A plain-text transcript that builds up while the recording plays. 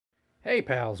Hey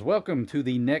pals, welcome to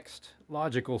the next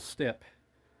logical step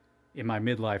in my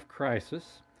midlife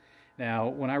crisis. Now,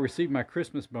 when I received my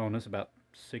Christmas bonus about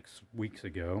 6 weeks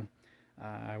ago,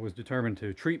 I was determined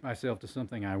to treat myself to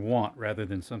something I want rather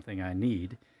than something I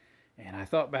need. And I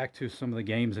thought back to some of the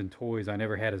games and toys I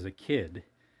never had as a kid.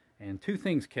 And two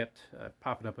things kept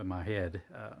popping up in my head,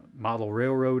 model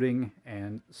railroading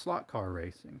and slot car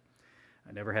racing.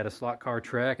 I never had a slot car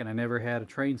track and I never had a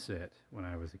train set when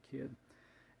I was a kid.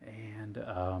 And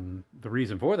the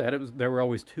reason for that, they were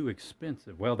always too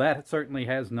expensive. Well, that certainly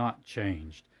has not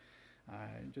changed.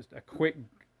 Just a quick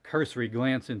cursory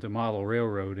glance into model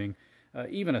railroading,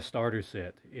 even a starter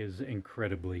set is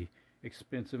incredibly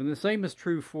expensive. And the same is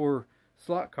true for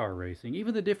slot car racing.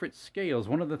 Even the different scales,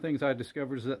 one of the things I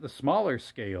discovered is that the smaller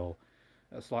scale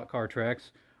slot car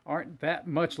tracks aren't that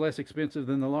much less expensive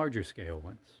than the larger scale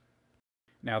ones.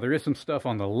 Now, there is some stuff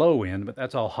on the low end, but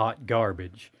that's all hot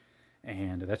garbage.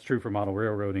 And that's true for model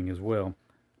railroading as well.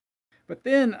 But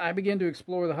then I began to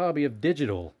explore the hobby of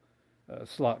digital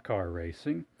slot car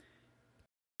racing,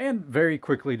 and very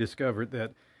quickly discovered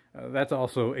that that's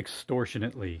also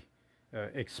extortionately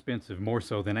expensive, more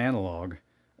so than analog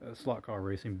slot car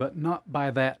racing, but not by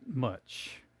that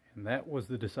much. And that was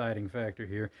the deciding factor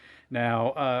here.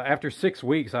 Now, after 6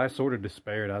 weeks, I sort of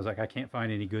despaired. I was like, I can't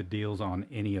find any good deals on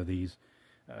any of these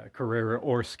Carrera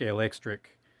or Scale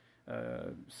Extric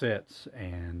sets,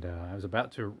 and I was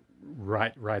about to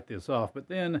write this off, but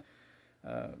then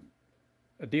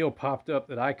a deal popped up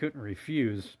that I couldn't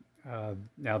refuse.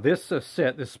 Now this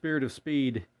set, this Spirit of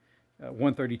Speed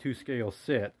 132 scale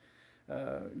set,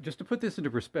 just to put this into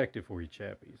perspective for you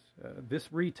chappies,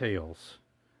 this retails,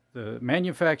 the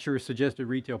manufacturer's suggested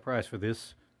retail price for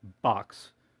this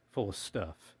box full of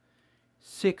stuff,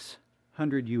 $600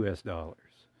 US.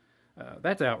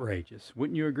 That's outrageous,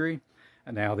 wouldn't you agree?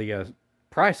 Now, the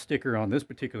price sticker on this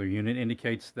particular unit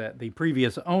indicates that the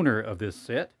previous owner of this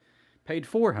set paid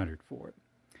 $400 for it.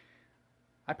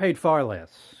 I paid far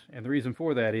less, and the reason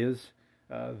for that is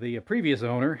the previous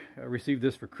owner received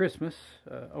this for Christmas,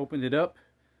 opened it up,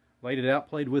 laid it out,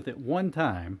 played with it one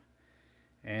time,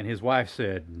 and his wife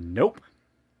said, "Nope,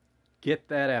 get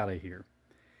that out of here."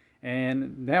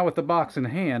 And now with the box in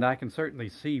hand, I can certainly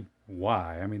see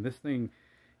why. I mean, this thing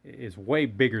is way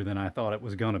bigger than I thought it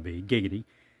was going to be, giggity,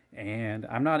 and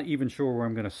I'm not even sure where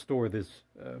I'm going to store this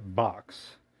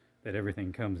box that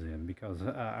everything comes in, because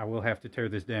I will have to tear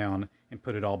this down and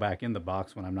put it all back in the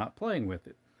box when I'm not playing with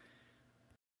it.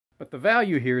 But the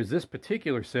value here is this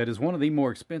particular set is one of the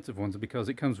more expensive ones because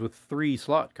it comes with 3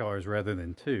 slot cars rather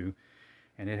than 2,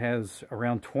 and it has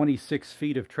around 26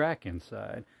 feet of track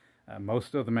inside.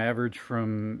 Most of them average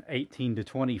from 18 to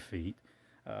 20 feet.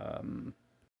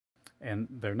 And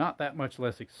they're not that much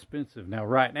less expensive. Now,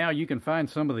 right now, you can find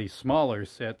some of these smaller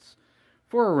sets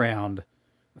for around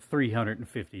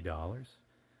 $350.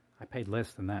 I paid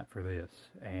less than that for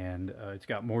this, and it's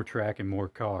got more track and more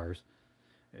cars.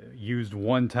 Used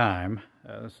one time,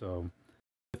 so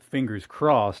with fingers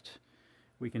crossed,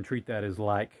 we can treat that as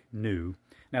like new.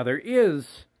 Now, there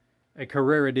is a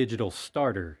Carrera digital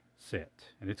starter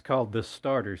set, and it's called the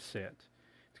starter set.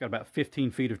 It's got about 15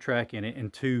 feet of track in it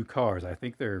and 2 cars. I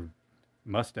think they're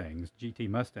Mustangs, GT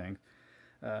Mustangs,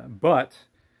 but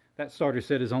that starter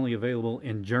set is only available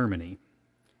in Germany,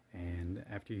 and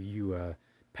after you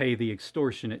pay the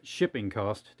extortionate shipping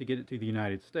cost to get it to the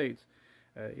United States,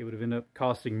 it would have ended up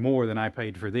costing more than I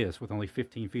paid for this, with only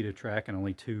 15 feet of track and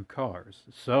only 2 cars.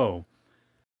 So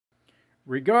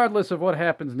regardless of what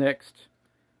happens next,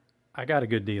 I got a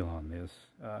good deal on this,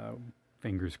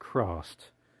 fingers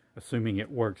crossed, assuming it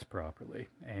works properly.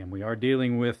 And we are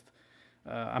dealing with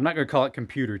I'm not going to call it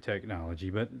computer technology,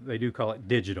 but they do call it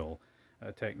digital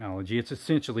technology. It's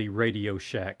essentially Radio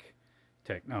Shack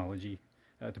technology,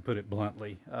 to put it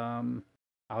bluntly.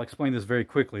 I'll explain this very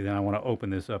quickly, then I want to open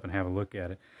this up and have a look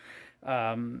at it.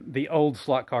 The old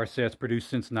slot car sets produced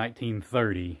since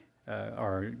 1930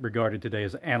 are regarded today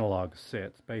as analog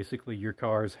sets. Basically, your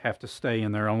cars have to stay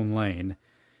in their own lane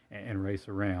and race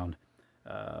around.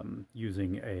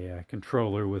 Using a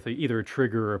controller with either a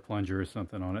trigger or a plunger or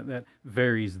something on it that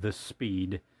varies the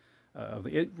speed.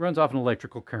 It runs off an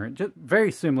electrical current, just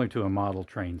very similar to a model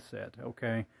train set,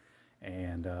 okay?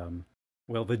 And,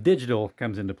 well, the digital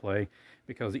comes into play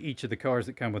because each of the cars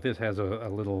that come with this has a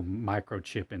little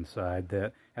microchip inside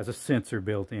that has a sensor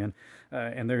built in.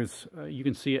 And there's, you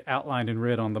can see it outlined in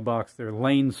red on the box. They're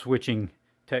lane switching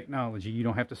technology. You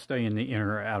don't have to stay in the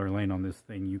inner or outer lane on this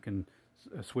thing. You can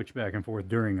switch back and forth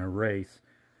during a race.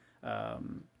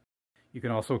 You can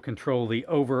also control the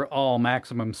overall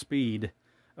maximum speed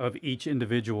of each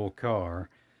individual car,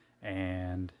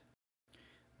 and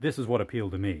this is what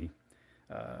appealed to me.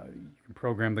 You can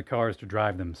program the cars to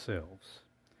drive themselves.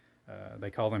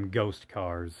 They call them ghost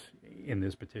cars in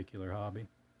this particular hobby.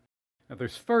 Now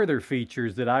there's further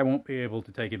features that I won't be able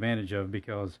to take advantage of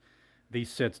because these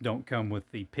sets don't come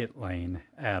with the pit lane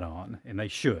add-on, and they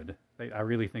should. I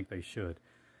really think they should,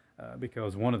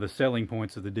 because one of the selling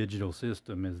points of the digital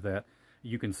system is that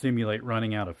you can simulate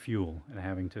running out of fuel and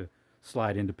having to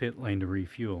slide into pit lane to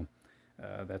refuel.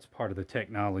 That's part of the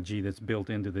technology that's built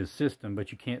into this system,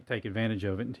 but you can't take advantage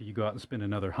of it until you go out and spend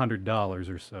another $100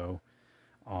 or so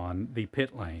on the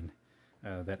pit lane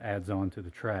that adds on to the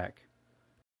track.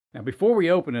 Now before we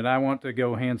open it, I want to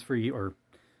go hands-free or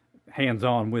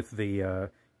hands-on with the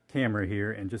camera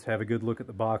here and just have a good look at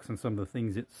the box and some of the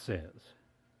things it says.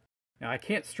 Now I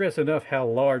can't stress enough how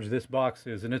large this box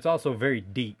is, and it's also very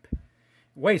deep. It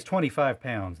weighs 25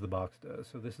 pounds, the box does.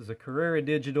 So this is a Carrera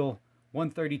Digital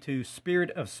 132 Spirit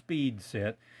of Speed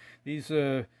set. These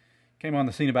came on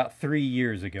the scene about 3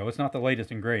 years ago. It's not the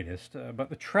latest and greatest, but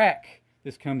the track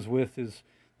this comes with is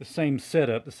the same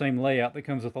setup, the same layout that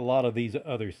comes with a lot of these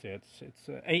other sets. It's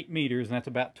 8 meters, and that's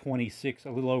about 26,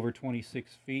 a little over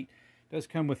 26 feet. It does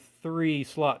come with 3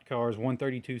 slot cars,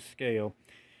 132 scale.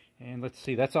 And let's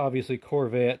see, that's obviously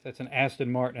Corvette, that's an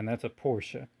Aston Martin, and that's a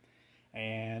Porsche.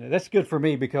 And that's good for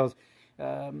me because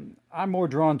I'm more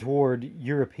drawn toward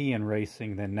European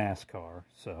racing than NASCAR.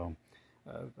 So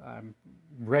I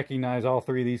recognize all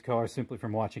 3 of these cars simply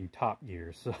from watching Top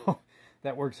Gear. So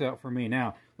that works out for me.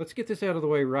 Now, let's get this out of the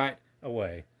way right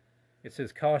away. It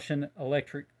says, caution,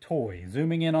 electric toy.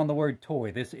 Zooming in on the word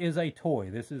toy. This is a toy.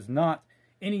 This is not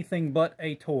anything but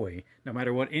a toy. No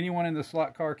matter what anyone in the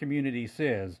slot car community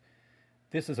says,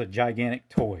 this is a gigantic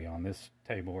toy on this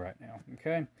table right now.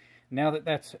 Okay? Now that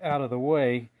that's out of the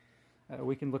way,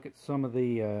 we can look at some of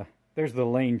the... there's the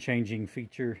lane changing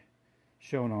feature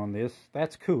shown on this.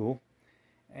 That's cool.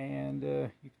 And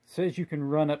it says you can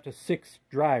run up to 6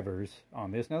 drivers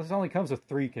on this. Now this only comes with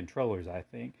 3 controllers, I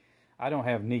think. I don't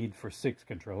have need for 6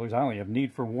 controllers. I only have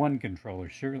need for 1 controller,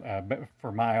 sure,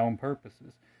 for my own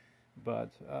purposes.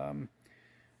 But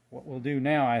what we'll do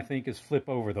now, I think, is flip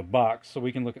over the box so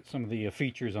we can look at some of the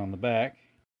features on the back.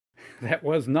 That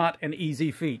was not an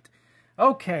easy feat.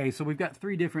 Okay, so we've got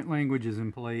 3 different languages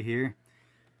in play here.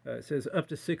 It says up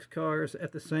to 6 cars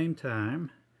at the same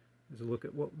time. There's a look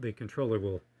at what the controller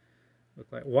will look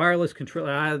like. Wireless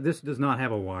controller. This does not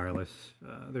have a wireless.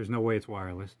 There's no way it's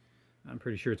wireless. I'm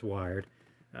pretty sure it's wired.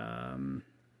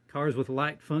 Cars with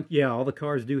light function. Yeah, all the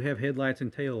cars do have headlights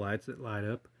and tail lights that light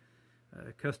up.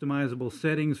 Customizable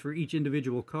settings for each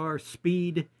individual car.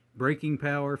 Speed, braking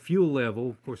power, fuel level.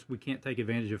 Of course, we can't take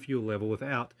advantage of fuel level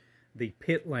without the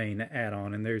pit lane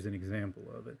add-on, and there's an example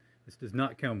of it. This does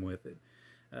not come with it.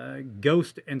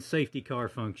 Ghost and safety car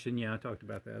function. Yeah, I talked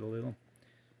about that a little.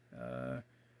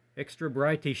 Extra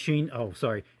brighty sheen. Oh,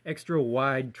 sorry. Extra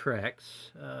wide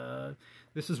tracks.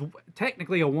 This is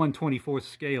technically a 1/24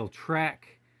 scale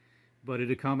track, but it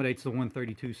accommodates the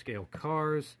 132 scale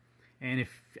cars. And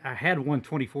if I had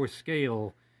 1/24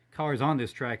 scale cars on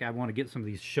this track, I want to get some of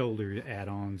these shoulder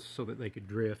add-ons so that they could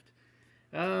drift.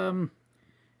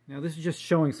 Now this is just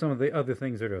showing some of the other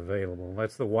things that are available.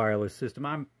 That's the wireless system.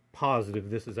 I'm positive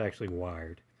this is actually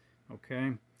wired.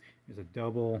 Okay, there's a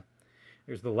double.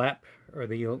 There's the lap or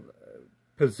the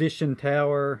position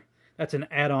tower. That's an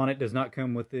add-on. It does not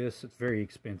come with this. It's very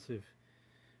expensive.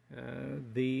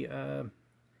 The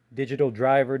digital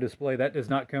driver display, that does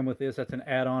not come with this. That's an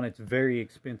add-on. It's very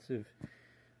expensive.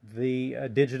 The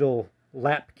digital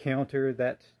lap counter,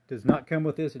 that does not come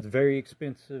with this. It's very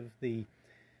expensive. The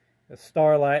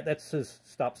starlight, that says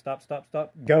stop, stop, stop,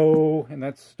 stop, go, and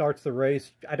that starts the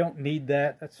race. I don't need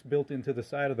that. That's built into the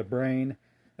side of the brain.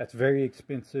 That's very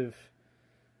expensive.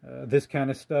 This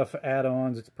kind of stuff,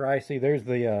 add-ons, it's pricey. There's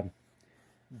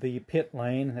the pit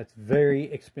lane. That's very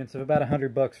expensive, about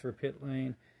 $100 for a pit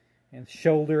lane. And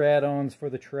shoulder add-ons for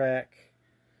the track.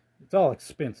 It's all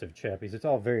expensive, chappies. It's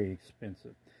all very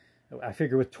expensive. I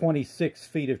figure with 26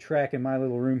 feet of track in my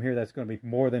little room here, that's going to be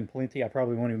more than plenty. I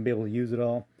probably won't even be able to use it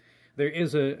all. There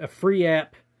is a free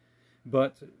app,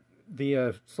 but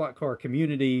the slot car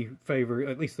community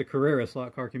at least the Carrera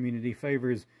slot car community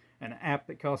favors an app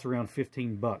that costs around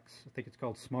 15 bucks. I think it's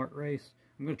called Smart Race.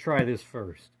 I'm going to try this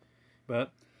first.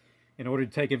 But in order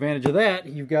to take advantage of that,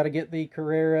 you've got to get the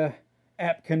Carrera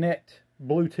App Connect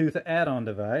Bluetooth add-on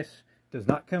device. Does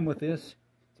not come with this.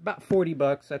 It's about 40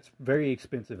 bucks. That's very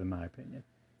expensive in my opinion.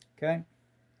 Okay.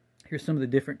 Here's some of the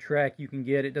different track you can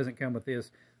get. It doesn't come with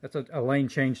this. That's a lane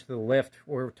change to the left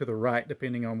or to the right,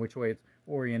 depending on which way it's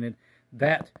oriented.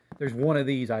 There's one of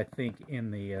these, I think,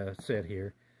 in the set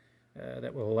here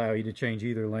that will allow you to change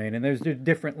either lane. And there's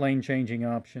different lane changing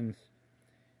options.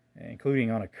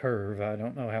 including on a curve. I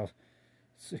don't know how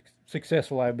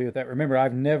successful I'd be with that. Remember,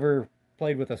 I've never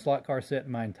played with a slot car set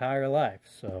in my entire life,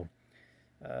 so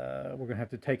we're going to have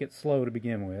to take it slow to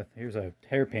begin with. Here's a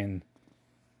hairpin.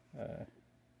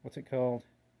 What's it called?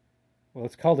 Well,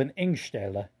 it's called an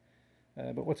Engstelle.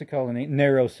 But what's it called? A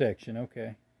narrow section.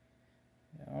 Okay.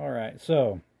 All right.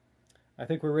 So, I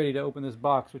think we're ready to open this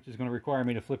box, which is going to require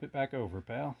me to flip it back over,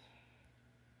 pal.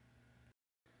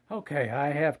 Okay,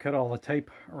 I have cut all the tape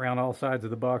around all sides of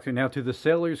the box. And now, to the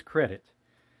seller's credit,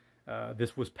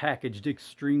 this was packaged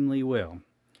extremely well.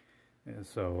 And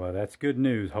so, that's good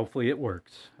news. Hopefully it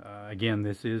works. Again,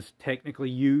 this is technically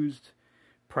used,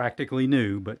 practically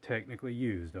new, but technically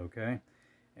used, okay?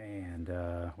 And,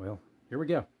 well, here we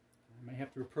go. I may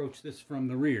have to approach this from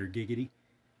the rear, giggity,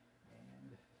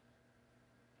 and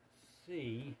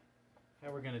see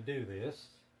how we're going to do this.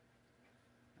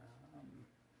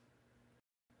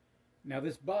 Now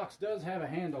this box does have a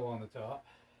handle on the top,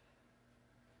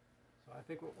 so I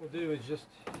think what we'll do is just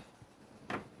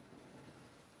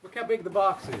look how big the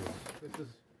box is. This is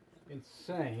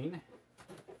insane,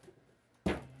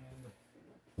 and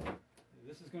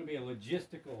this is going to be a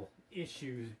logistical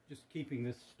issue, just keeping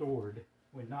this stored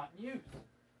when not in use.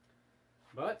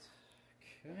 But,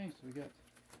 okay, so we got,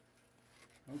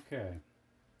 okay.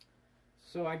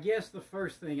 So I guess the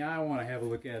first thing I want to have a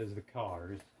look at is the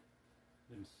cars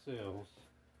themselves,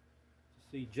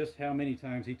 to see just how many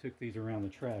times he took these around the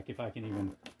track, if I can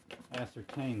even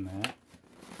ascertain that.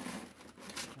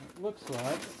 It looks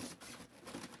like,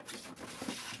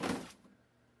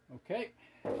 okay,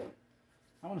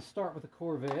 I want to start with the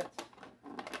Corvette,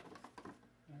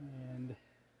 and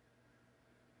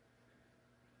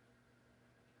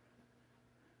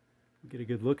get a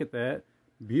good look at that.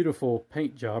 Beautiful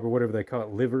paint job, or whatever they call it,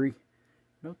 livery.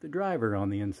 Note the driver on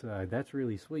the inside. That's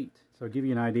really sweet. So I'll give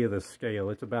you an idea of the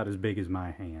scale. It's about as big as my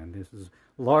hand. This is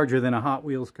larger than a Hot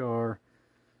Wheels car,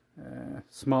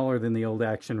 smaller than the old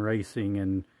Action Racing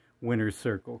and Winner's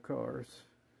Circle cars.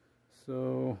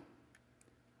 So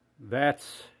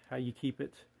that's how you keep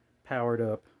it powered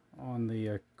up on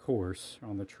the course,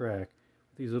 on the track.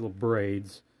 These little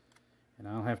braids. And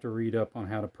I'll have to read up on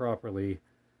how to properly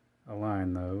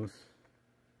align those.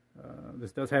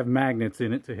 This does have magnets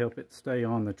in it to help it stay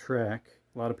on the track.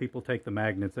 A lot of people take the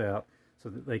magnets out so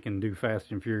that they can do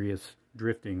fast and furious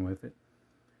drifting with it.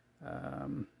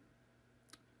 It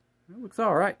looks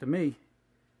alright to me.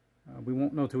 We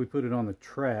won't know till we put it on the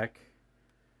track.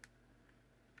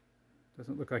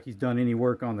 Doesn't look like he's done any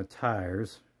work on the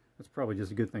tires. That's probably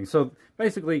just a good thing. So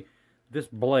basically, this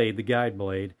blade, the guide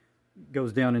blade,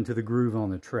 goes down into the groove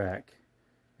on the track.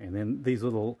 And then these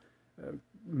little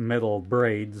metal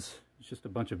braids, it's just a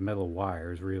bunch of metal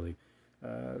wires really,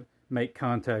 make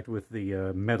contact with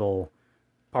the metal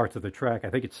parts of the track.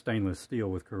 I think it's stainless steel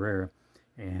with Carrera,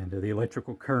 and the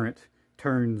electrical current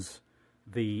turns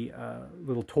the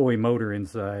little toy motor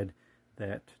inside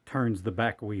that turns the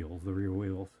back wheels, the rear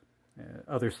wheels.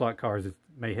 Other slot cars, it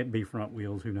may be front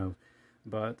wheels, who knows.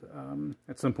 But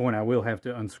at some point I will have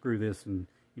to unscrew this and,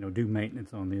 you know, do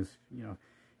maintenance on this. You know,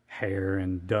 hair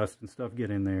and dust and stuff get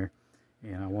in there.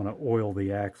 And I want to oil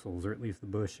the axles, or at least the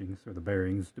bushings, or the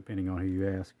bearings, depending on who you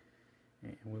ask.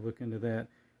 And we'll look into that.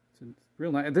 It's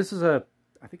real nice. This is a,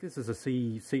 I think this is a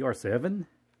CR7.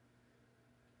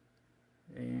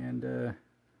 And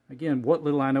again, what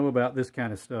little I know about this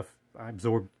kind of stuff, I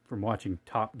absorbed from watching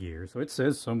Top Gear. So it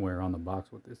says somewhere on the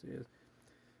box what this is.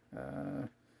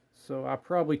 So I'll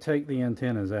probably take the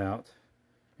antennas out,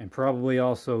 and probably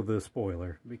also the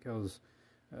spoiler, because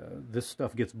this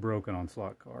stuff gets broken on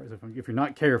slot cars. If you're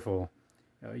not careful,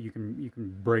 you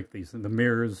can break these. And the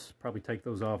mirrors, probably take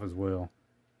those off as well.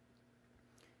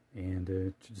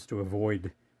 And just to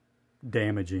avoid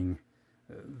damaging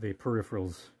the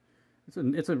peripherals.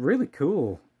 It's a really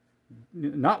cool,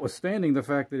 notwithstanding the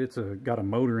fact that it's got a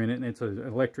motor in it and it's an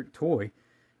electric toy,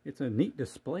 it's a neat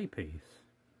display piece.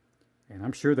 And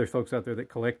I'm sure there's folks out there that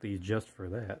collect these just for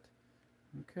that.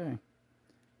 Okay.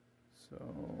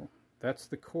 So that's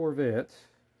the Corvette.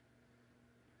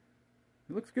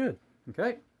 It looks good.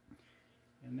 Okay.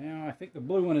 And now I think the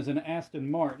blue one is an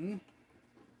Aston Martin.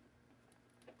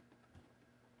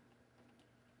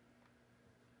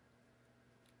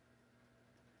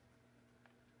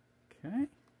 Okay.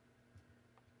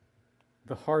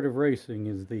 The heart of racing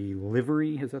is the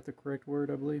livery. Is that the correct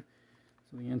word, I believe?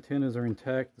 So the antennas are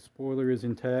intact. The spoiler is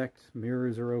intact.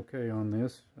 Mirrors are okay on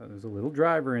this. There's a little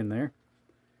driver in there.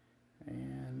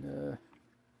 And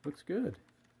looks good.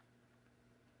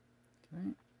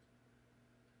 Okay.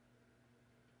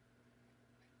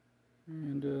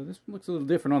 And this one looks a little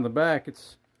different on the back.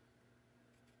 It's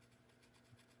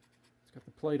got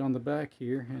the plate on the back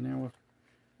here. And now it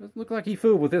doesn't look like he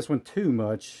fooled with this one too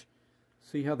much.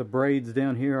 See how the braids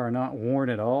down here are not worn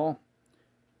at all?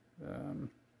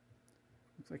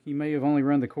 Looks like he may have only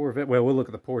run the Corvette. Well, we'll look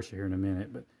at the Porsche here in a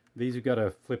minute, but these have got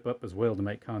to flip up as well to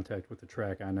make contact with the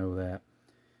track. I know that.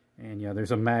 And yeah,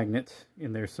 there's a magnet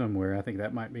in there somewhere. I think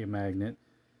that might be a magnet.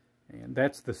 And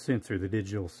that's the sensor, the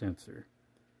digital sensor.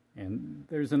 And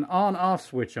there's an on-off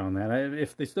switch on that.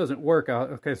 If this doesn't work,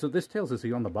 okay, so this tells us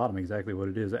on the bottom exactly what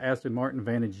it is. Aston Martin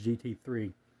Vantage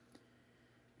GT3.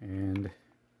 And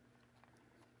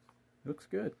looks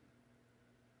good.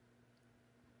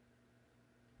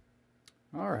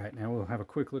 Alright, now we'll have a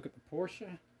quick look at the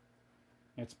Porsche.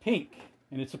 It's pink,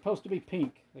 and it's supposed to be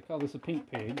pink. They call this a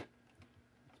pink pig.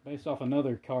 It's based off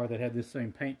another car that had this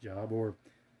same paint job, or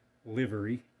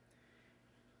livery.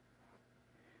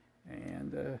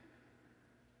 And,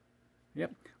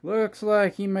 yep, looks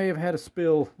like he may have had a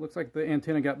spill. Looks like the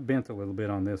antenna got bent a little bit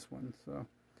on this one. So,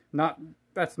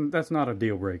 that's not a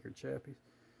deal breaker, chappies.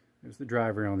 There's the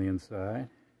driver on the inside.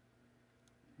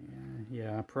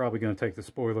 Yeah, I'm probably going to take the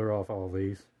spoiler off all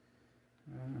these.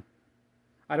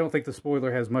 I don't think the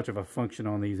spoiler has much of a function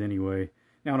on these anyway.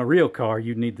 Now, on a real car,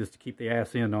 you'd need this to keep the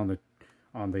ass end on the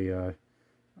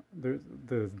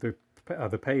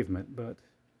pavement, but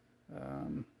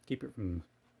keep it from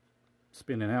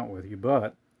spinning out with you.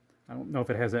 But I don't know if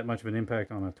it has that much of an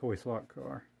impact on a toy slot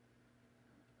car.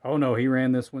 Oh no, he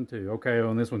ran this one too. Okay,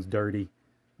 oh, and this one's dirty.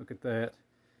 Look at that.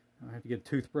 I have to get a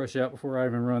toothbrush out before I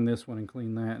even run this one and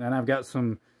clean that. And I've got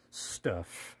some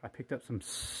stuff. I picked up some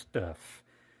stuff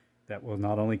that will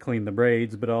not only clean the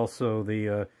braids, but also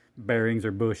the bearings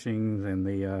or bushings and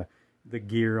the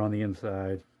gear on the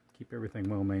inside. Keep everything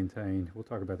well maintained. We'll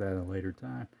talk about that at a later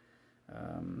time.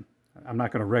 I'm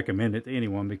not going to recommend it to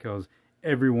anyone because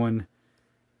everyone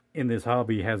in this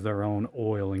hobby has their own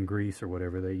oil and grease or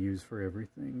whatever they use for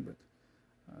everything. But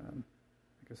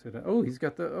like I said, oh, he's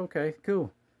got the, okay,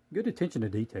 cool. Good attention to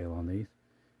detail on these.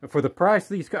 For the price,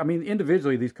 I mean,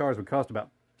 individually, these cars would cost about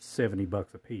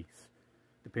 $70 a piece,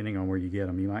 depending on where you get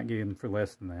them. You might get them for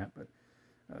less than that, but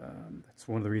that's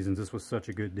one of the reasons this was such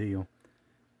a good deal.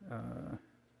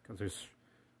 Because there's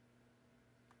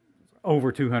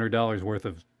over $200 worth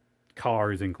of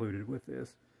cars included with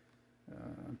this.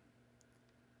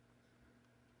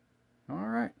 All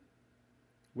right.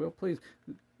 Well, please.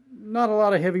 Not a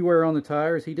lot of heavy wear on the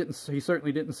tires. He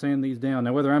certainly didn't sand these down.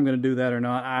 Now, whether I'm going to do that or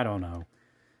not, I don't know.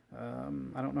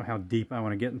 I don't know how deep I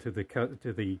want to get into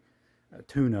the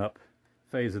tune-up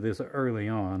phase of this early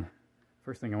on.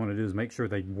 First thing I want to do is make sure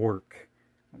they work.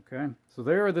 Okay, so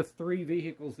there are the 3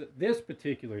 vehicles that this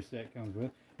particular set comes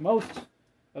with. Most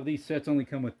of these sets only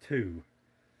come with 2.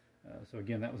 So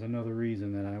again, that was another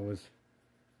reason that I was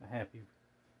happy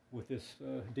with this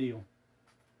deal.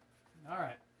 All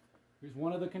right. Here's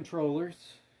one of the controllers,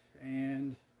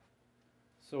 and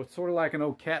so it's sort of like an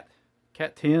old Cat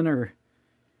 10 or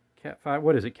Cat 5.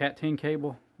 What is it? Cat 10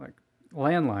 cable, like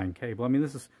landline cable. I mean,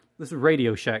 this is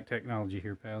Radio Shack technology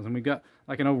here, pals, and we've got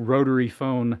like an old rotary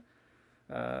phone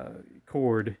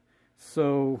cord.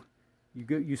 So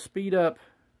you speed up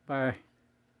by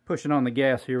pushing on the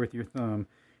gas here with your thumb,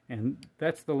 and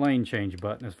that's the lane change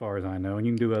button, as far as I know, and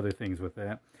you can do other things with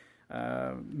that.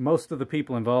 Most of the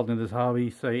people involved in this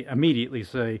hobby immediately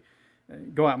say,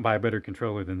 go out and buy a better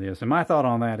controller than this. And my thought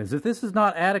on that is, if this is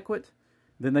not adequate,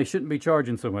 then they shouldn't be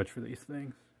charging so much for these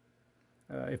things.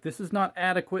 If this is not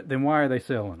adequate, then why are they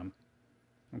selling them?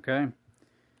 Okay?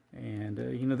 And,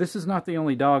 you know, this is not the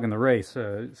only dog in the race.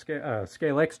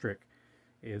 Scalextric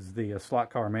is the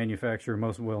slot car manufacturer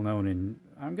most well known in,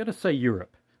 I'm going to say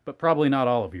Europe, but probably not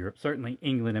all of Europe. Certainly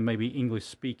England and maybe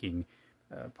English-speaking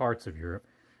parts of Europe.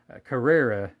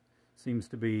 Carrera seems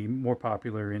to be more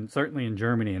popular certainly in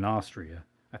Germany and Austria.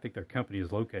 I think their company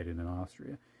is located in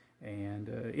Austria, and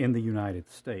in the United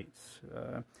States.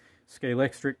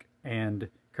 Scalextric and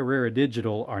Carrera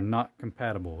Digital are not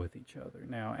compatible with each other.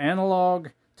 Now, analog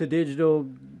to digital,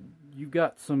 you've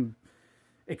got some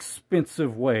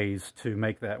expensive ways to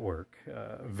make that work.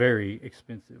 Very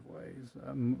expensive ways.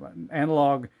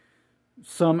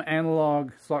 Some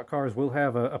analog slot cars will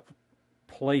have a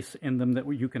place in them that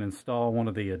you can install one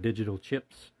of the digital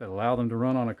chips that allow them to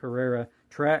run on a Carrera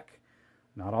track.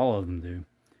 Not all of them do,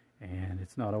 and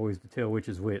it's not always to tell which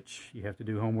is which. You have to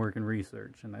do homework and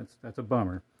research, and that's a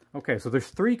bummer. Okay, so there's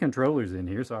 3 controllers in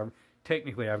here, so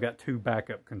technically I've got 2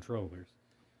 backup controllers,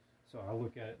 so I'll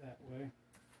look at it that way.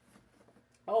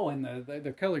 Oh, and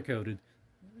they're color-coded.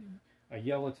 A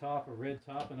yellow top, a red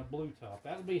top, and a blue top.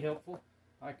 That'll be helpful.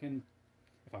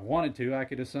 If I wanted to, I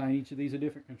could assign each of these a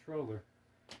different controller.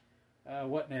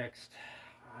 What next?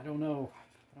 I don't know.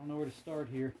 I don't know where to start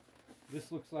here.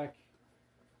 This looks like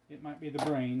it might be the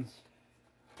brains.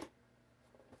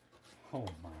 Oh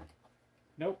my.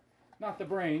 Nope, not the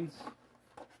brains.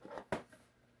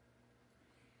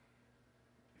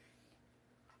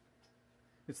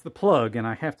 It's the plug, and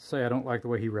I have to say I don't like the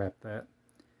way he wrapped that.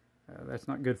 That's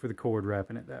not good for the cord,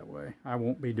 wrapping it that way. I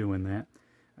won't be doing that.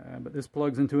 But this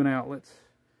plugs into an outlet.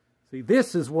 See,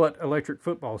 this is what electric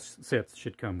football sets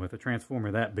should come with, a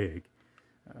transformer that big.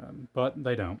 But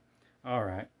they don't. All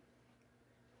right.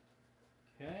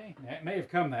 Okay, it may have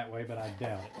come that way, but I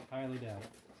doubt it. Highly doubt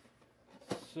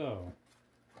it. So,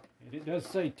 and it does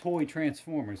say toy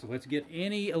transformer, so let's get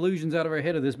any illusions out of our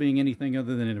head of this being anything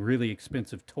other than a really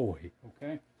expensive toy,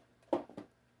 okay?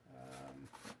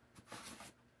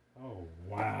 Oh,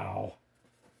 wow.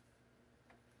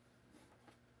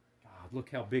 God,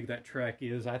 look how big that track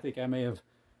is. I think I may have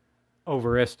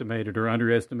overestimated or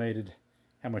underestimated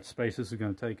how much space this is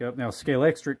going to take up. Now,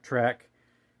 scale-extric track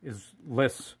is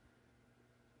less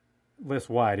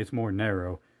wide. It's more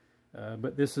narrow.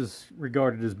 But this is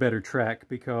regarded as better track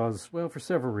because, well, for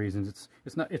several reasons.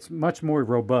 It's much more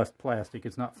robust plastic.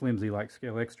 It's not flimsy like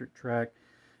scale-extric track.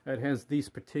 It has these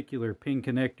particular pin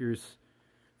connectors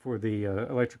for the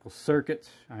electrical circuit.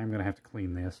 I'm going to have to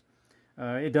clean this.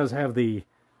 It does have the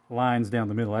lines down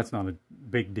the middle. That's not a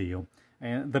big deal.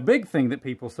 And the big thing that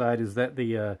people cite is that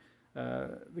the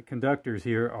conductors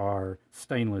here are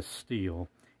stainless steel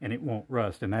and it won't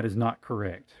rust, and that is not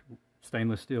correct.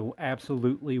 Stainless steel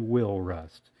absolutely will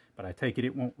rust, but I take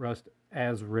it won't rust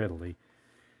as readily.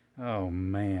 Oh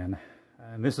man,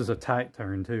 and this is a tight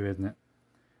turn too, isn't it?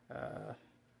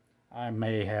 I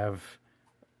may have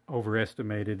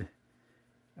overestimated.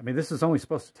 I mean, this is only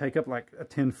supposed to take up like a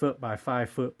 10-foot by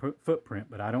 5-foot footprint,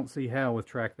 but I don't see how with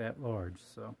track that large.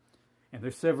 So, and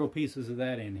there's several pieces of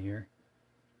that in here.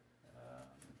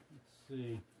 Let's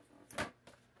see.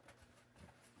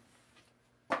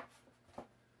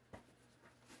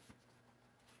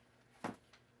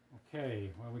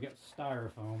 Okay, well, we got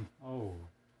styrofoam. Oh.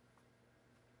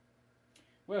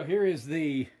 Well, here is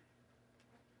the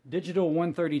Digital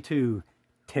 132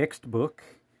 textbook.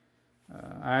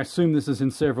 I assume this is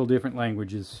in several different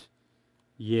languages.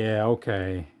 Yeah,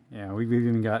 okay. Yeah, we've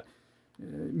even got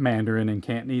Mandarin and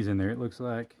Cantonese in there, it looks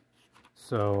like.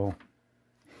 So,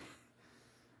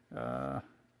 okay,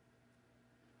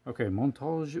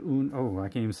 montage un... Oh, I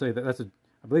can't even say that.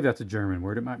 I believe that's a German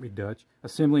word. It might be Dutch.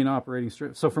 Assembly and operating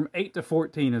strip. So from 8 to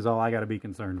 14 is all I got to be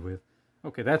concerned with.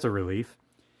 Okay, that's a relief.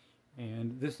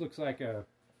 And this looks like a...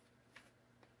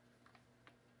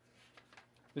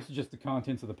 This is just the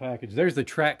contents of the package. There's the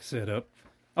track setup.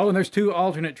 Oh, and there's 2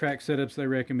 alternate track setups they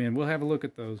recommend. We'll have a look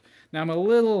at those. Now, I'm a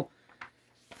little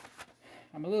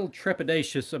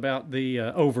trepidatious about the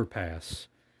overpass,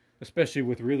 especially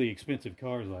with really expensive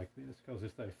cars like this, because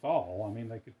if they fall, I mean,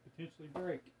 they could potentially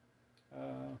break.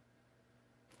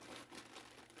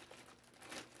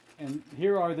 And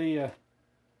here are the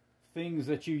things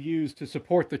that you use to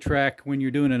support the track when you're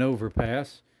doing an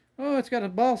overpass. Oh, it's got a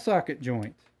ball socket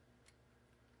joint.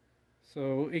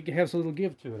 So it has a little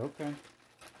give to it, okay.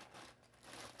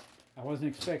 I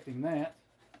wasn't expecting that.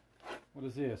 What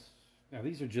is this? Now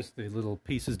these are just the little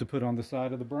pieces to put on the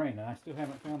side of the brain. And I still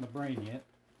haven't found the brain yet.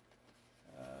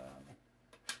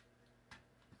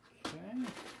 Okay.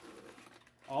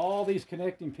 All these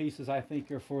connecting pieces I think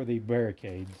are for the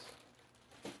barricades.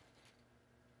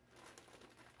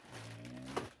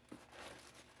 And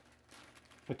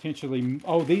potentially,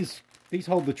 oh, these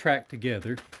hold the track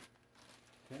together.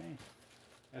 Okay.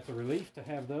 That's a relief to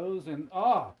have those. And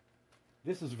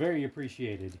this is very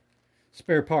appreciated.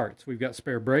 Spare parts. We've got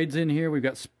spare braids in here. We've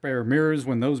got spare mirrors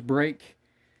when those break.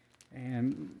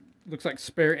 And looks like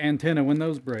spare antenna when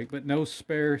those break, but no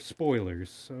spare spoilers.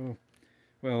 So,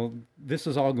 well, this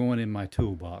is all going in my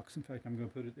toolbox. In fact, I'm going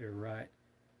to put it there right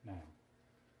now.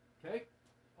 Okay.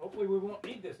 Hopefully we won't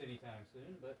need this anytime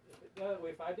soon, but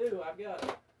if I do, I've got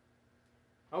it.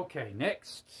 Okay,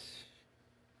 next.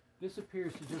 This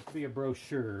appears to just be a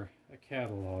brochure, a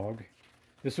catalog.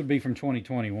 This would be from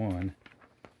 2021.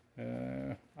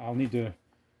 I'll need to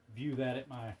view that at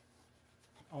my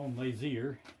own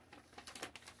leisure.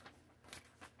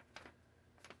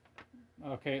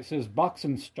 Okay, it says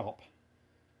Boxenstopp.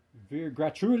 Wir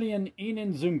gratulieren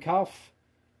Ihnen zum Kauf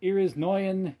Ihres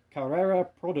neuen Carrera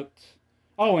Produkt.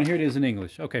 Oh, and here it is in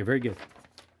English. Okay, very good.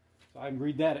 So I can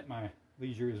read that at my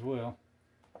leisure as well.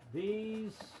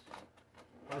 These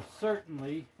are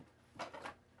certainly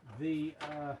the...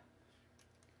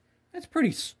 that's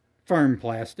pretty firm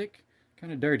plastic.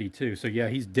 Kind of dirty too. So yeah,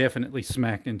 he's definitely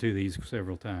smacked into these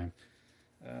several times.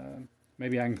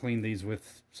 Maybe I can clean these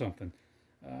with something.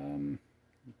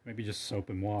 Maybe just soap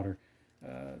and water.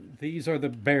 These are the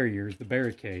barriers, the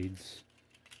barricades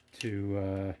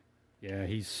to, yeah,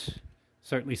 he's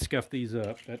certainly scuffed these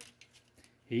up.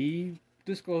 He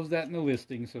disclosed that in the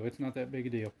listing, so it's not that big a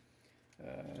deal.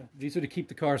 These are to keep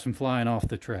the cars from flying off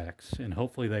the tracks, and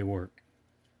hopefully they work.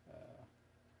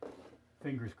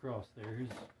 Fingers crossed there. Here's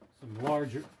some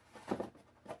larger.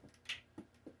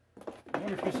 I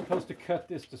wonder if you're supposed to cut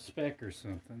this to spec or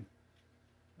something.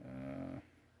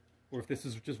 Or if this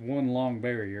is just one long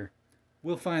barrier.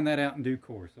 We'll find that out in due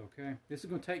course, okay? This is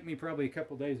going to take me probably a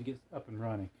couple days to get up and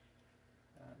running.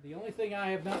 The only thing I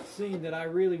have not seen that I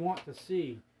really want to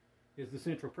see is the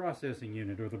central processing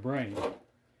unit, or the brain.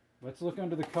 Let's look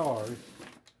under the cars.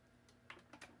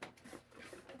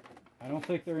 I don't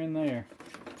think they're in there.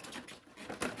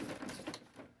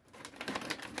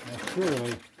 Now,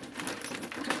 surely.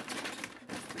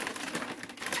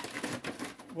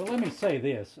 Well, let me say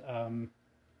this.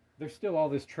 There's still all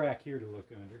this track here to look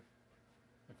under.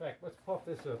 In fact, let's pop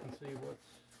this up and see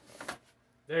what's...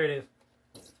 There it is.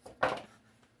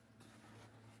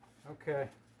 Okay.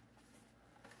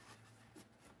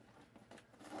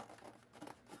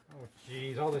 Oh,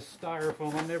 geez, all this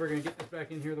styrofoam. I'm never going to get this back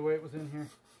in here the way it was in here.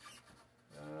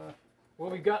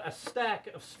 Well, we've got a stack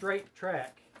of straight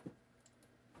track.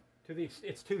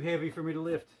 It's too heavy for me to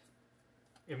lift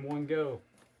in one go.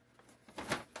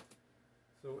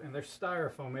 So, and there's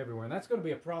styrofoam everywhere, and that's going to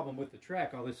be a problem with the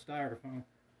track, all this styrofoam.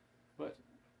 But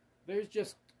there's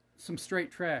just some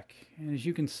straight track, and as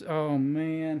you can see, oh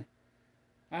man,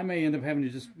 I may end up having to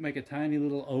just make a tiny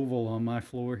little oval on my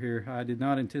floor here. I did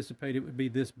not anticipate it would be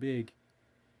this big,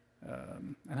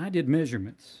 and I did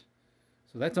measurements,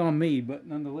 so that's on me, but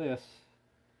nonetheless.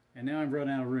 And now I've run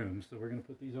out of room, so we're going to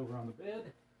put these over on the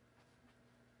bed.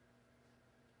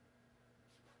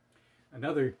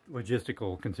 Another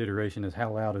logistical consideration is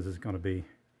how loud is this going to be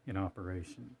in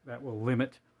operation. That will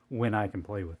limit when I can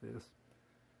play with this.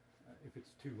 If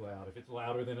it's too loud. If it's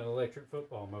louder than an electric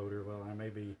football motor, well, I may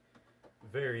be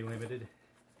very limited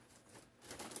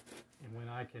in when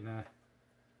I can... You're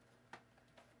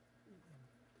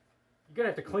going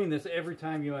to have to clean this every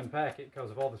time you unpack it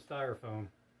because of all the styrofoam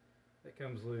that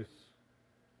comes loose.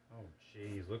 Oh,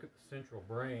 geez, look at the central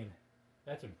brain.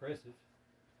 That's impressive,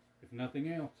 if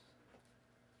nothing else.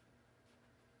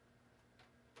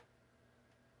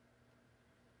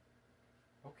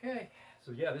 Okay,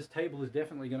 so yeah, this table is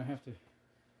definitely going to have to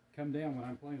come down when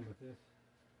I'm playing with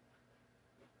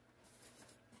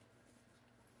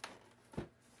this.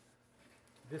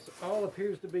 This all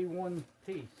appears to be one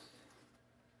piece.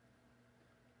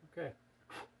 Okay.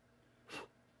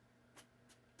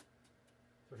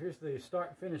 So here's the start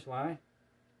and finish line.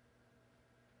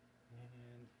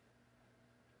 And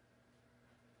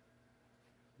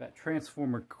that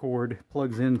transformer cord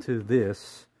plugs into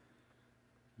this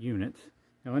unit.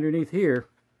 Now underneath here,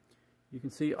 you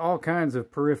can see all kinds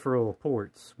of peripheral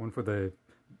ports. One for the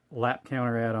lap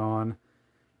counter add-on.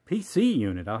 PC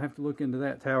unit, I'll have to look into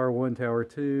that. Tower 1, Tower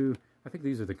 2. I think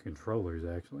these are the controllers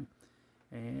actually.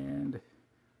 And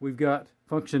we've got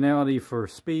functionality for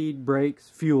speed, brakes,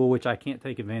 fuel, which I can't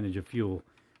take advantage of fuel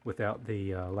without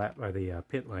the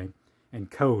pit lane.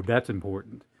 And code, that's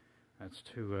important. That's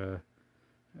to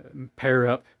pair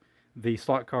up the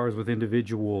slot cars with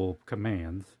individual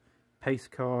commands. Pace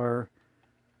car,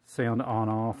 sound on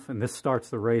off, and this starts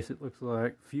the race, it looks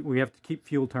like. We have to keep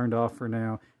fuel turned off for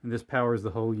now, and this powers the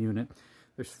whole unit.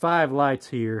 There's 5 lights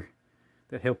here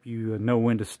that help you know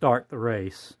when to start the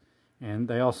race. And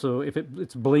they also, if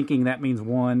it's blinking, that means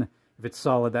 1. If it's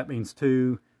solid, that means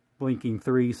 2. Blinking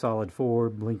 3, solid 4.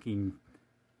 Blinking,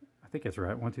 I think that's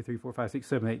right, 1, 2, 3, 4, 5, 6,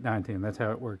 7, 8, 9, 10. That's how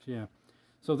it works, yeah.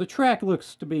 So the track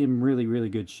looks to be in really, really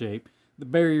good shape. The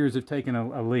barriers have taken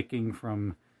a licking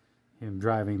from him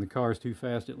driving the cars too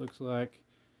fast, it looks like.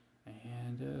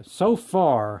 And so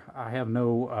far, I have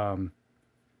no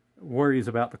worries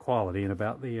about the quality and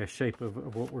about the shape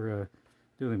of what we're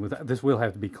dealing with. This will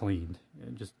have to be cleaned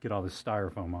and just get all this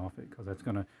styrofoam off it, because that's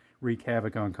going to wreak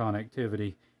havoc on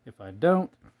connectivity if I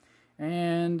don't.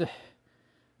 And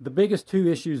the biggest 2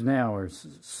 issues now are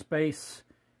space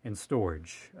and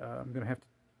storage. I'm going to have to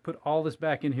put all this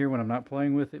back in here when I'm not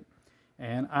playing with it.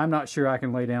 And I'm not sure I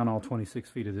can lay down all 26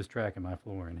 feet of this track in my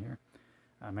floor in here.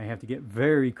 I may have to get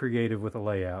very creative with a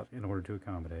layout in order to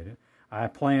accommodate it. I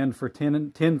planned for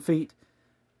 10 feet,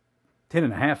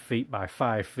 10.5 feet by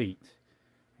 5 feet.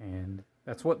 And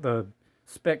that's what the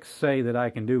specs say that I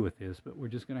can do with this, but we're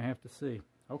just going to have to see.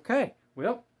 Okay,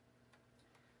 well,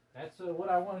 that's what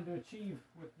I wanted to achieve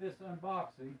with this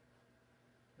unboxing.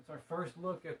 It's our first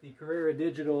look at the Carrera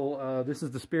Digital. This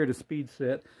is the Spirit of Speed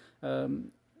set.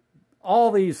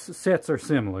 All these sets are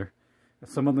similar.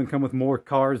 Some of them come with more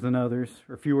cars than others,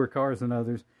 or fewer cars than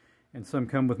others, and some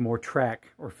come with more track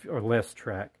or less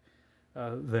track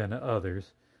than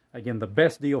others. Again, the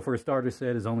best deal for a starter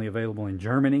set is only available in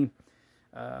Germany.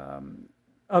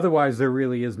 Otherwise, there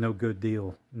really is no good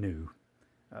deal new.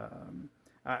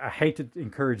 I hate to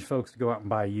encourage folks to go out and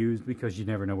buy used because you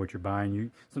never know what you're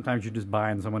buying. Sometimes you're just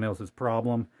buying someone else's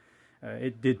problem.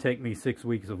 It did take me 6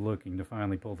 weeks of looking to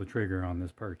finally pull the trigger on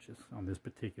this purchase, on this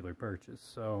particular purchase.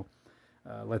 So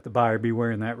let the buyer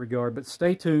beware in that regard. But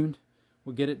stay tuned.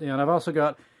 We'll get it down. I've also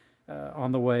got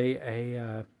on the way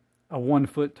a 1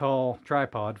 foot tall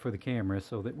tripod for the camera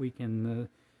so that we can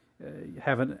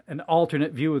have an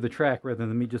alternate view of the track rather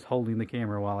than me just holding the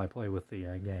camera while I play with the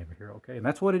game here, okay? And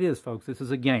that's what it is, folks. This is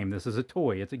a game. This is a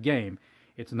toy. It's a game.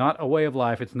 It's not a way of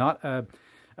life. It's not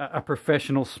a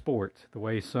professional sport the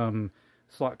way some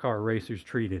slot car racers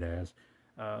treat it as.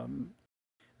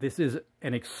 This is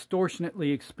an extortionately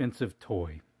expensive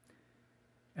toy,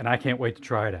 and I can't wait to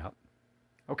try it out.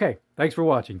 Okay, thanks for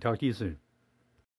watching. Talk to you soon.